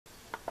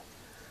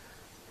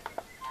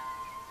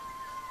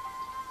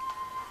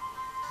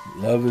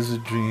Love is a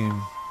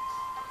dream,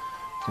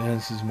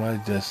 dance is my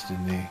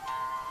destiny.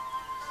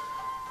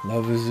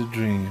 Love is a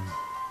dream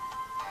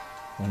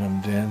when I'm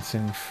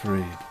dancing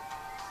free.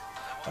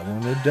 I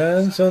wanna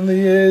dance on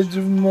the edge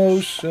of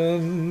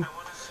motion,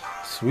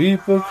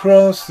 sweep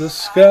across the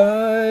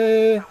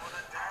sky,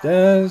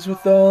 dance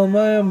with all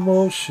my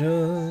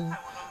emotion,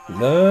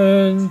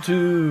 learn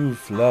to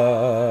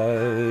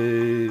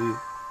fly.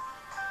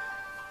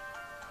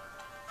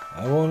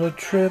 I wanna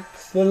trip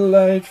the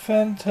light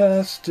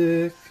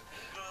fantastic,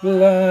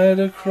 glide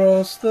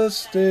across the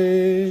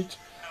stage,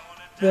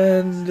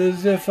 bend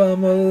as if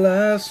I'm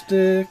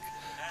elastic,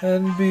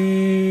 and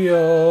be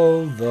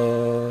all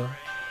the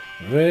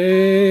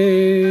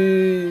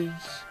rage.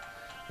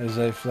 As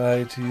I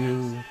fly to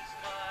you,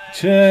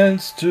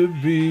 chance to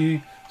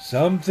be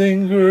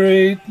something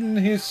great in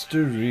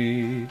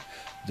history.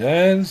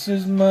 Dance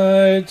is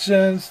my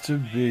chance to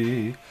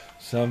be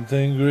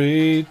something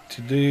great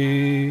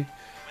today.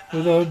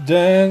 Without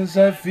dance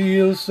I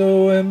feel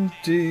so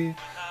empty.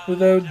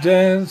 Without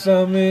dance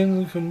I'm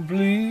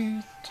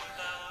incomplete.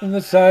 In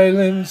the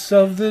silence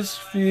of this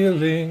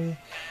feeling,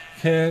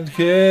 can't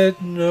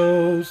get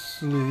no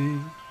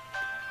sleep.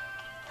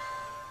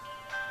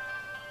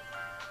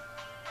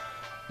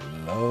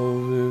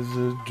 Love is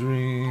a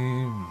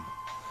dream,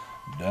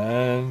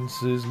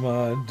 dance is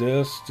my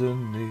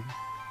destiny.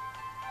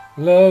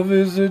 Love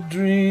is a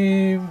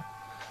dream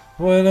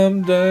when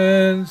I'm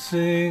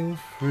dancing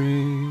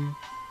free,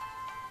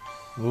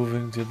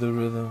 moving to the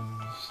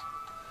rhythms,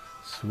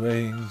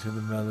 swaying to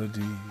the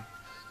melody.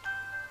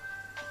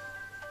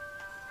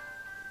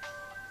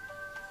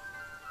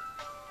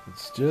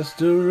 It's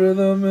just a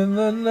rhythm in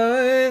the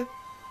night,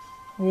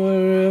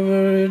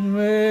 wherever it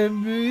may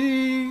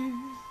be.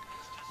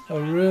 A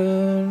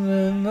rhythm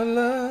in the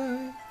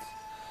light,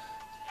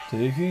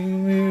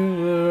 taking me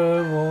where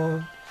I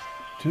want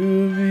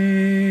to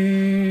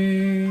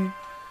be.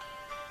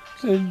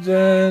 To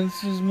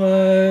dance is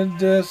my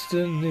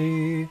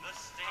destiny,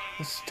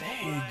 the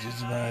stage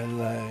is my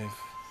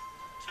life.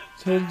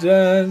 To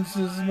dance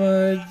is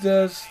my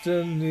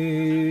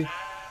destiny,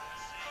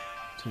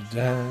 to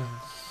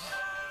dance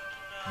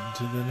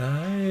into the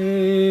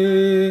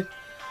night.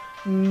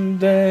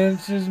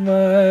 Dance is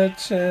my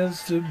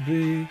chance to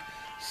be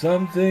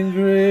something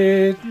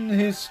great in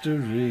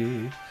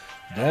history.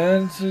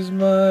 Dance is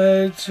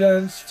my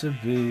chance to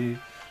be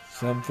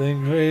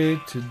something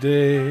great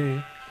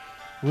today.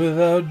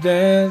 Without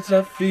dance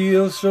I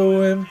feel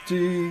so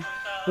empty.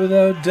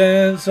 Without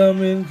dance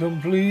I'm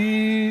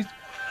incomplete.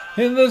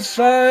 In the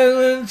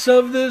silence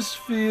of this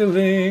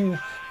feeling,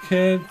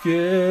 can't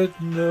get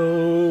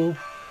no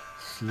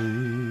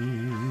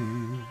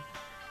sleep.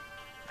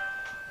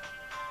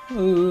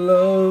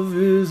 Love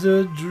is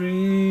a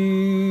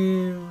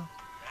dream,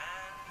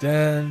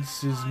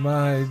 dance is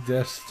my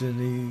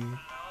destiny.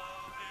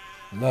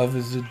 Love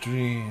is a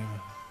dream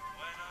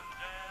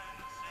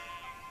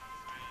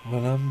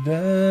when I'm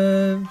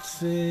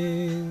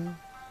dancing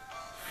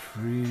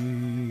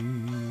free.